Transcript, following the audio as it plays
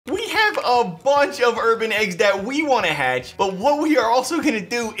a bunch of urban eggs that we want to hatch, but what we are also going to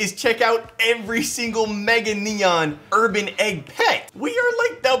do is check out every single Mega Neon urban egg pet. We are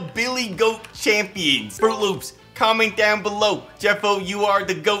like the Billy Goat champions. Fruit Loops, comment down below. Jeffo, you are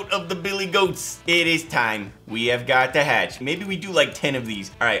the goat of the Billy Goats. It is time. We have got to hatch. Maybe we do like 10 of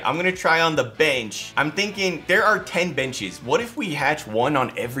these. All right, I'm gonna try on the bench. I'm thinking there are 10 benches. What if we hatch one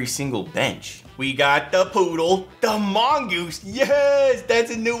on every single bench? We got the poodle, the mongoose. Yes,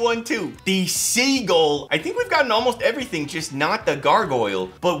 that's a new one too. The seagull. I think we've gotten almost everything, just not the gargoyle.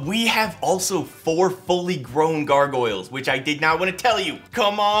 But we have also 4 fully grown gargoyles, which I did not want to tell you.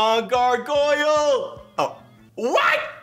 Come on, gargoyle. Oh, what?